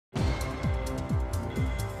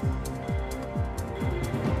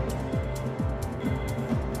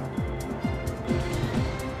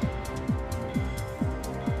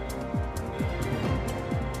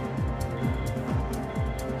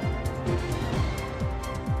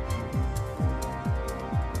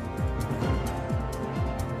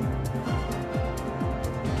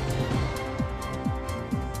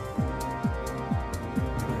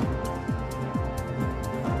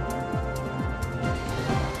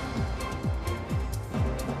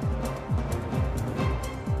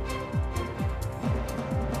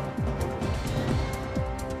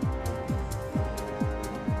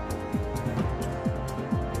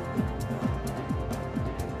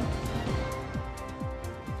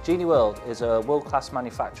Genee World is a world-class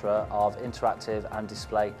manufacturer of interactive and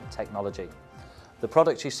display technology. The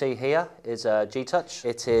product you see here is a G-Touch.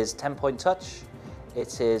 It is 10-point touch.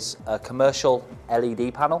 It is a commercial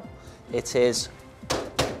LED panel. It is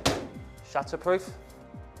shatterproof.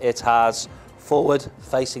 It has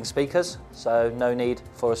forward-facing speakers, so no need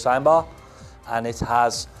for a soundbar. And it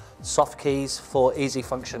has soft keys for easy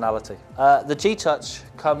functionality. The G-Touch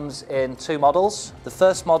comes in two models. The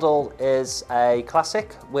first model is a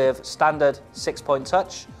classic with standard 6-point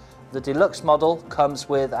touch. The deluxe model comes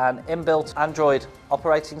with an inbuilt Android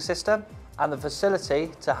operating system and the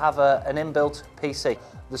facility to have an inbuilt PC.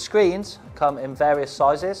 The screens come in various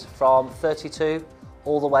sizes from 32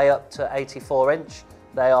 all the way up to 84 inch.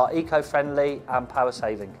 They are eco-friendly and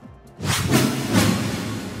power-saving.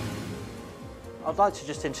 I'd like to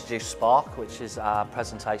just introduce Spark, which is our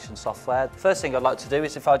presentation software. First thing I'd like to do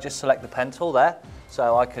is if I just select the pen tool there,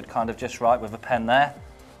 so I could kind of just write with a pen there.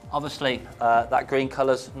 Obviously, that green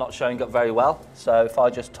colour's not showing up very well, so if I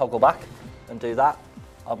just toggle back and do that,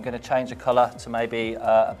 I'm going to change the colour to maybe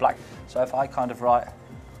a black. So if I kind of write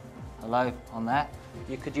hello on there,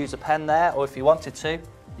 you could use a pen there, or if you wanted to,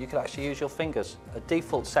 you could actually use your fingers. A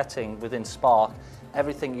default setting within Spark,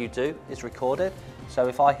 everything you do is recorded. So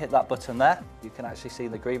if I hit that button there, you can actually see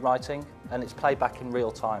the green writing and it's played back in real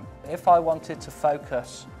time. If I wanted to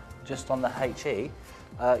focus just on the HE,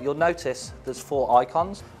 you'll notice there's 4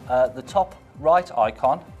 icons. The top right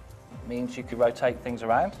icon means you could rotate things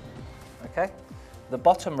around. Okay. The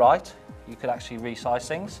bottom right, you could actually resize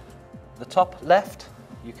things. The top left,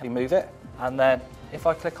 you can move it. And then if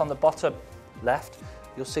I click on the bottom left,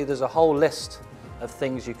 you'll see there's a whole list of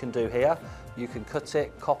things you can do here. You can cut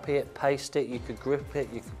it, copy it, paste it, you could grip it,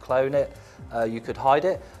 you could clone it, you could hide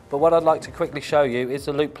it. But what I'd like to quickly show you is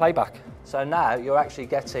the loop playback. So now you're actually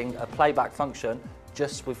getting a playback function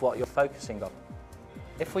just with what you're focusing on.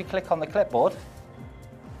 If we click on the clipboard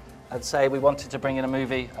and say we wanted to bring in a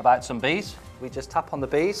movie about some bees, we just tap on the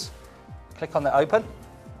bees, click on the open,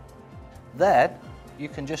 then you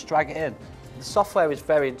can just drag it in. The software is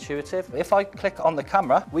very intuitive. If I click on the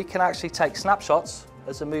camera, we can actually take snapshots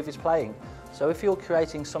as the movie's playing. So if you're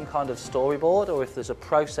creating some kind of storyboard or if there's a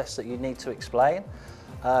process that you need to explain,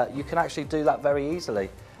 you can actually do that very easily.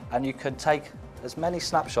 And you can take as many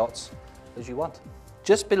snapshots as you want.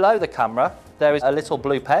 Just below the camera, there is a little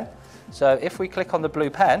blue pen. So if we click on the blue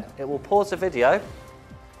pen, it will pause the video.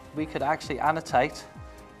 We could actually annotate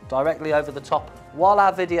directly over the top. While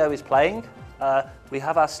our video is playing, we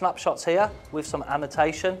have our snapshots here with some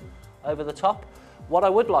annotation over the top. What I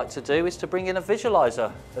would like to do is to bring in a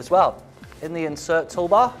visualizer as well. In the insert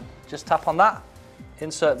toolbar, just tap on that,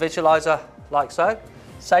 insert visualizer like so.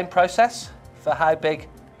 Same process for how big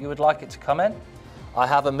you would like it to come in. I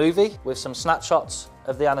have a movie with some snapshots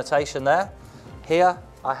of the annotation there. Here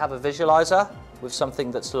I have a visualizer with something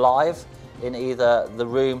that's live in either the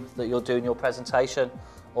room that you're doing your presentation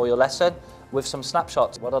or your lesson with some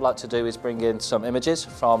snapshots. What I'd like to do is bring in some images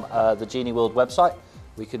from the Genee World website.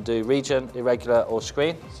 We can do region, irregular or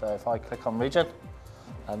screen. So if I click on region,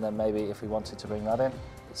 and then maybe if we wanted to bring that in,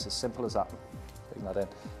 it's as simple as that. Bring that in.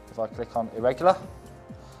 If I click on irregular,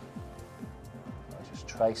 I just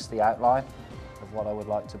trace the outline of what I would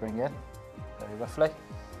like to bring in, very roughly,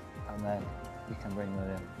 and then we can bring that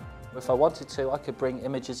in. If I wanted to, I could bring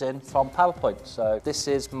images in from PowerPoint. So this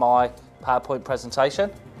is my PowerPoint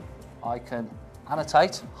presentation. I can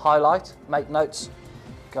annotate, highlight, make notes,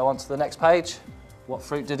 go on to the next page. What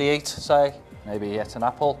fruit did he eat, say? Maybe he ate an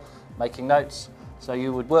apple, making notes. So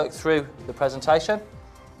you would work through the presentation.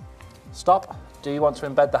 Stop. Do you want to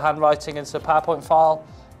embed the handwriting into the PowerPoint file?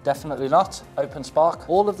 Definitely not. Open Spark.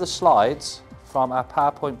 All of the slides from our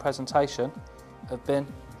PowerPoint presentation have been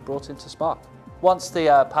brought into Spark. Once the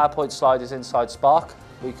PowerPoint slide is inside Spark,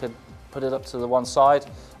 we could put it up to the one side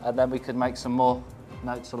and then we could make some more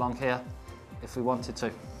notes along here if we wanted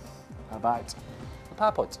to about the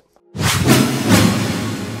PowerPoint.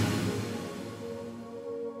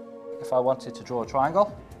 If I wanted to draw a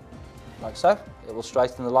triangle, like so, it will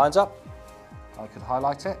straighten the lines up. I could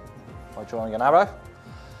highlight it by drawing an arrow.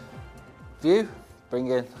 View, bring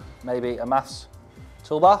in maybe a maths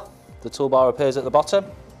toolbar. The toolbar appears at the bottom,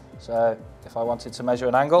 so if I wanted to measure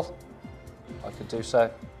an angle, I could do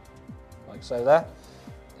so like so there.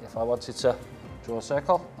 If I wanted to draw a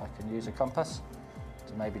circle, I can use a compass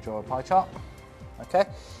to maybe draw a pie chart. Okay.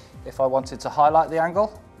 If I wanted to highlight the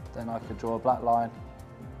angle, then I could draw a black line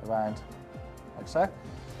around like so.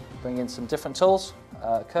 Bring in some different tools,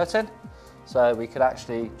 curtain, so we could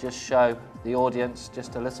actually just show the audience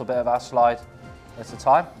just a little bit of our slide at a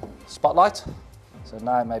time. Spotlight, so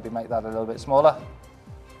now maybe make that a little bit smaller,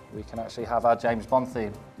 we can actually have our James Bond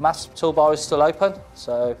theme. Maths toolbar is still open,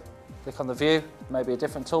 so click on the view, maybe a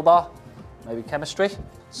different toolbar, maybe chemistry.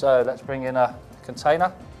 So let's bring in a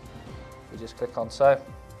container. We just click on so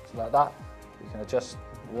like that. We can adjust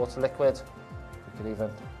the water liquid. We could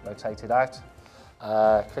even rotate it out.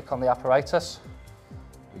 Click on the apparatus.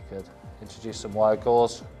 We could introduce some wire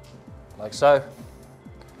gauze like so.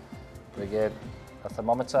 Bring in a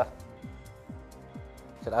thermometer.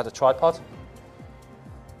 We could add a tripod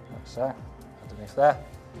like so underneath there,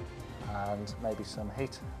 and maybe some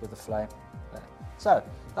heat with the flame there. So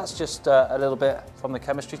that's just a little bit from the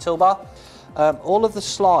chemistry toolbar. All of the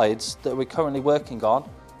slides that we're currently working on,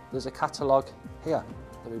 there's a catalogue here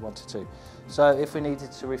that we wanted to. So if we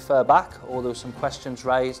needed to refer back, or there were some questions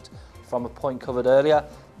raised from a point covered earlier,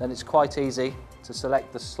 then it's quite easy to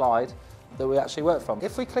select the slide that we actually work from.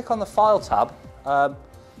 If we click on the File tab,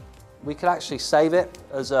 we could actually save it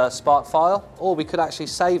as a Spark file, or we could actually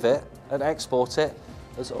save it and export it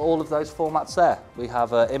as all of those formats there. We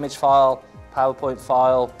have an image file, PowerPoint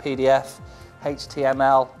file, PDF,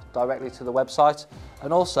 HTML directly to the website,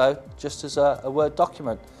 and also just as a Word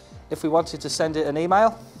document. If we wanted to send it an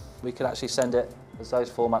email, we could actually send it as those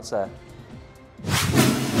formats there.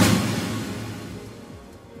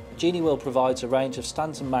 Genee World provides a range of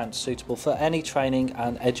stands and mounts suitable for any training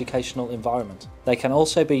and educational environment. They can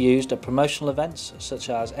also be used at promotional events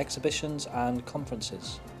such as exhibitions and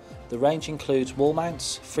conferences. The range includes wall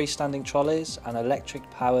mounts, freestanding trolleys and electric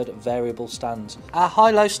powered variable stands. Our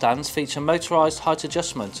high-low stands feature motorised height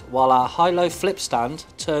adjustment, while our high-low flip stand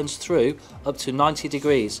turns through up to 90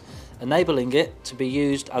 degrees, enabling it to be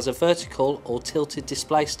used as a vertical or tilted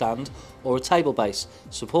display stand or a table base,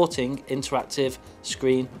 supporting interactive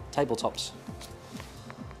screen tabletops.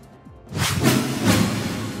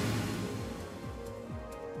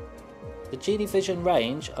 The Genee Vision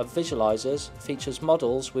range of visualizers features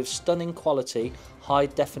models with stunning quality,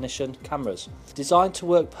 high-definition cameras, designed to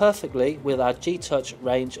work perfectly with our G-Touch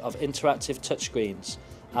range of interactive touchscreens.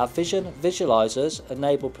 Our Vision visualizers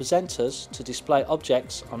enable presenters to display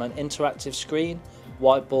objects on an interactive screen,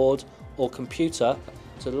 whiteboard or computer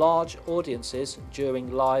to large audiences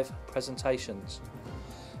during live presentations.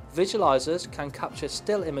 Visualizers can capture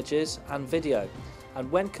still images and video, and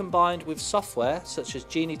when combined with software such as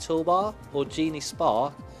Genee Toolbar or Genee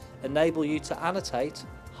Spark, enable you to annotate,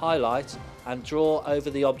 highlight and draw over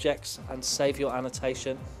the objects and save your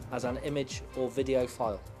annotation as an image or video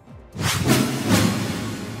file.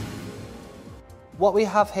 What we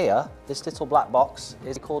have here, this little black box,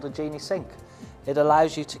 is called a Genee Sync. It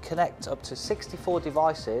allows you to connect up to 64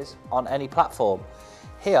 devices on any platform.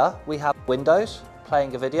 Here we have Windows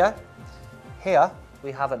playing a video. Here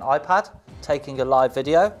we have an iPad taking a live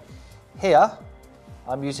video. Here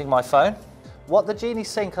I'm using my phone. What the Genee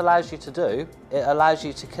Sync allows you to do, it allows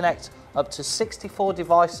you to connect up to 64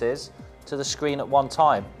 devices to the screen at one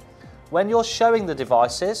time. When you're showing the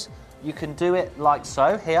devices, you can do it like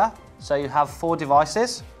so here. So you have 4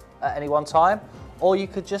 devices at any one time, or you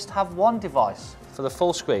could just have one device for the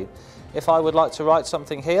full screen. If I would like to write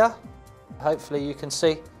something here, hopefully you can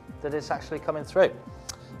see that it's actually coming through.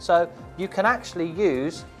 So you can actually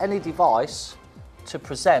use any device to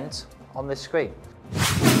present on this screen.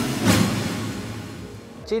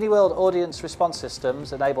 Genee World audience response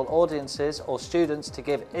systems enable audiences or students to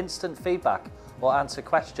give instant feedback or answer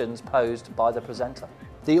questions posed by the presenter.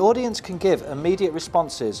 The audience can give immediate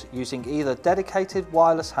responses using either dedicated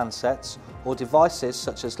wireless handsets or devices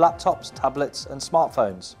such as laptops, tablets and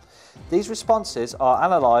smartphones. These responses are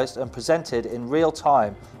analysed and presented in real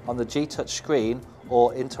time on the G-Touch screen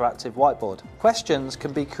or interactive whiteboard. Questions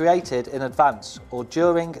can be created in advance or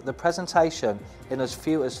during the presentation in as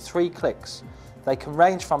few as 3 clicks. They can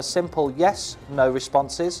range from simple yes, no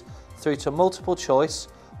responses through to multiple choice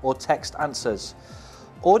or text answers.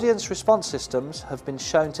 Audience response systems have been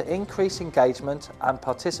shown to increase engagement and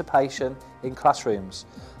participation in classrooms.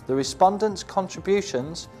 The respondents'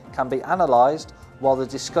 contributions can be analysed while the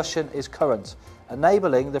discussion is current,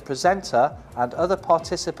 enabling the presenter and other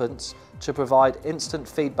participants to provide instant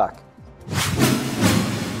feedback.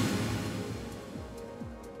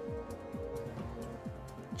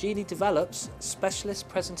 Genee develops specialist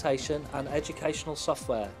presentation and educational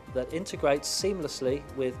software that integrates seamlessly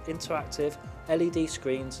with interactive LED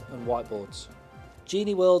screens and whiteboards.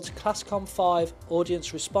 Genee World's ClassCom 5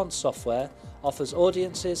 audience response software offers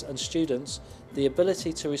audiences and students the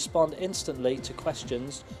ability to respond instantly to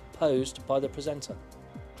questions posed by the presenter.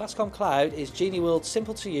 ClassCom Cloud is Genee World's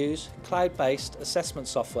simple-to-use, cloud-based assessment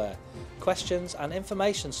software. Questions and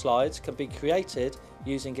information slides can be created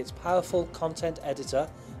using its powerful content editor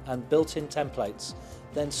and built-in templates.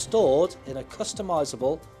 then stored in a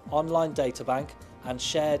customisable online databank and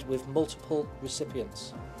shared with multiple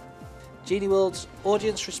recipients. Genee World's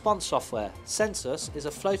audience response software, Census, is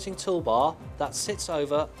a floating toolbar that sits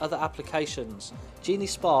over other applications. Genee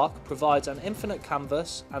Spark provides an infinite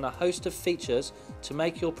canvas and a host of features to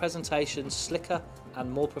make your presentations slicker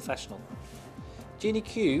and more professional. Genee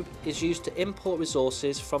Cube is used to import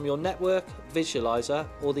resources from your network, visualizer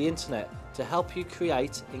or the internet to help you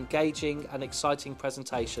create engaging and exciting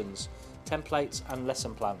presentations, templates and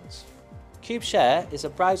lesson plans. Cube Share is a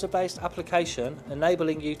browser-based application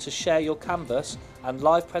enabling you to share your canvas and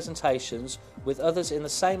live presentations with others in the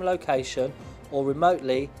same location or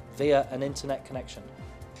remotely via an internet connection.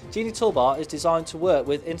 Genee Toolbar is designed to work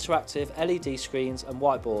with interactive LED screens and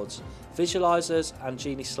whiteboards, visualizers and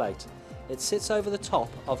Genee Slate. It sits over the top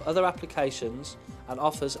of other applications and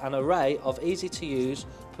offers an array of easy-to-use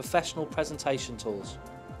professional presentation tools.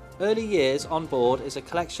 Early Years On Board is a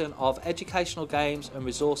collection of educational games and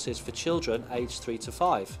resources for children aged 3 to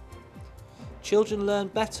 5. Children learn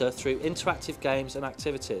better through interactive games and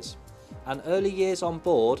activities, and Early Years On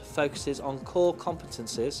Board focuses on core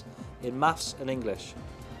competencies in maths and English.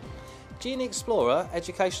 Genee Explorer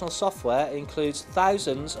educational software includes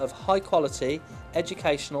thousands of high-quality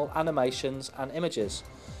educational animations and images.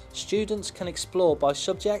 Students can explore by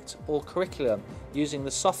subject or curriculum using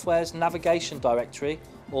the software's navigation directory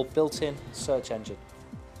or built-in search engine.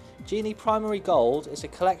 Genee Primary Gold is a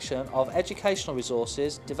collection of educational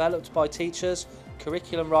resources developed by teachers,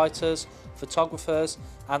 curriculum writers, photographers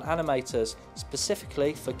and animators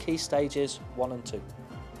specifically for Key Stages 1 and 2.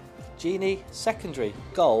 Genee Secondary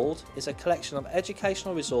Gold is a collection of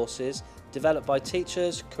educational resources developed by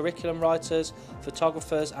teachers, curriculum writers,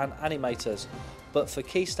 photographers and animators, but for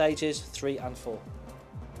Key Stages 3 and 4.